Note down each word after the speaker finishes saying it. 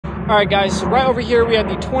Alright guys, so right over here we have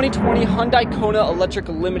the 2020 Hyundai Kona Electric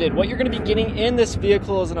Limited. What you're going to be getting in this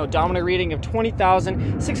vehicle is an odometer reading of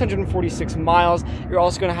 20,646 miles. You're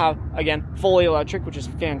also going to have, again, fully electric, which is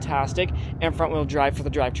fantastic, and front wheel drive for the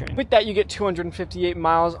drivetrain. With that, you get 258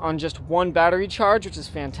 miles on just one battery charge, which is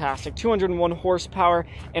fantastic. 201 horsepower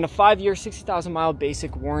and a 5-year, 60,000 mile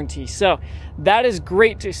basic warranty. So that is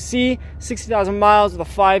great to see. 60,000 miles with a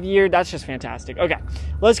 5-year, that's just fantastic. Okay,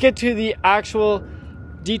 let's get to the actual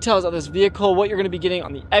details of this vehicle. What you're going to be getting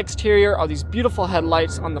on the exterior are these beautiful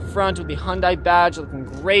headlights on the front with the Hyundai badge, looking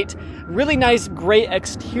great. Really nice gray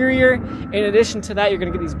exterior. In addition to that, you're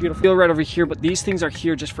going to get these beautiful wheel right over here, but these things are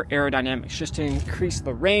here just for aerodynamics, just to increase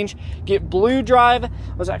the range. Get blue drive.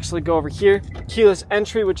 Let's actually go over here. Keyless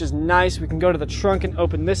entry, which is nice. We can go to the trunk and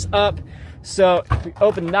open this up. So if we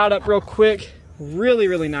open that up real quick,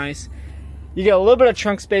 really nice. You get a little bit of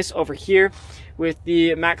trunk space over here with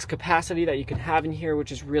the max capacity that you can have in here,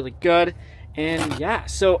 which is really good. And yeah,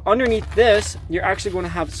 so underneath this, you're actually going to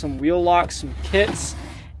have some wheel locks, some kits,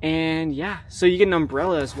 and yeah, so you get an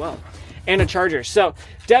umbrella as well and a charger. So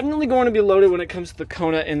definitely going to be loaded when it comes to the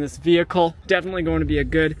Kona in this vehicle. Definitely going to be a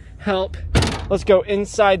good help. Let's go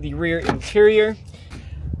inside the rear interior.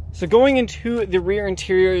 So going into the rear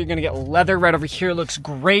interior, you're gonna get leather right over here, looks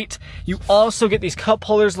great. You also get these cup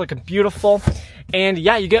holders looking beautiful. And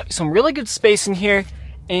yeah, you get some really good space in here.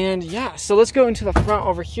 And yeah, so let's go into the front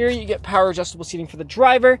over here. You get power adjustable seating for the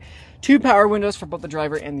driver, 2 power windows for both the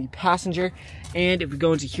driver and the passenger. And if we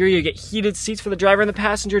go into here, you get heated seats for the driver and the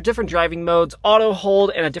passenger, different driving modes, auto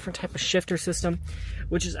hold, and a different type of shifter system,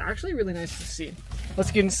 which is actually really nice to see.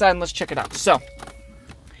 Let's get inside and let's check it out. So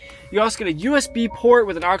you also get a USB port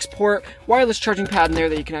with an aux port, wireless charging pad in there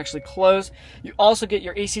that you can actually close. You also get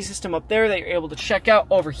your AC system up there that you're able to check out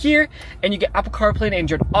over here, and you get Apple CarPlay and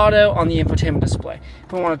Android Auto on the infotainment display.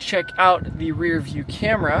 If we want to check out the rear view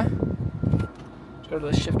camera, go to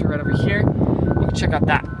the shifter right over here. You can check out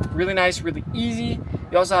that. Really nice, really easy.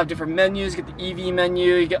 You also have different menus. You get the EV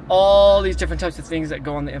menu. You get all these different types of things that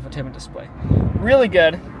go on the infotainment display. Really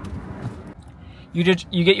good. You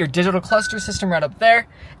get your digital cluster system right up there,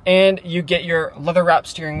 and you get your leather wrap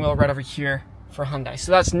steering wheel right over here for Hyundai.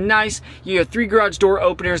 So that's nice. You get 3 garage door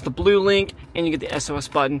openers, the blue link, and you get the SOS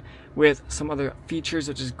button with some other features,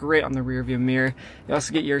 which is great on the rear view mirror. You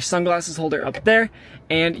also get your sunglasses holder up there,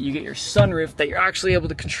 and you get your sunroof that you're actually able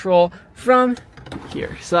to control from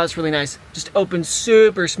here. So that's really nice. Just opens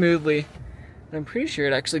super smoothly. And I'm pretty sure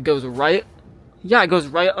it actually goes right, yeah, it goes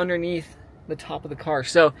right underneath the top of the car.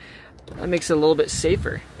 So that makes it a little bit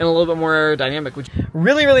safer and a little bit more aerodynamic, which is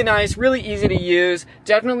really nice, really easy to use.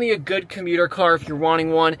 Definitely a good commuter car if you're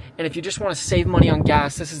wanting one. And if you just want to save money on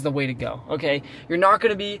gas, this is the way to go, okay? You're not going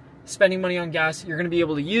to be spending money on gas. You're going to be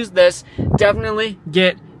able to use this. Definitely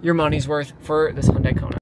get your money's worth for this Hyundai Kona.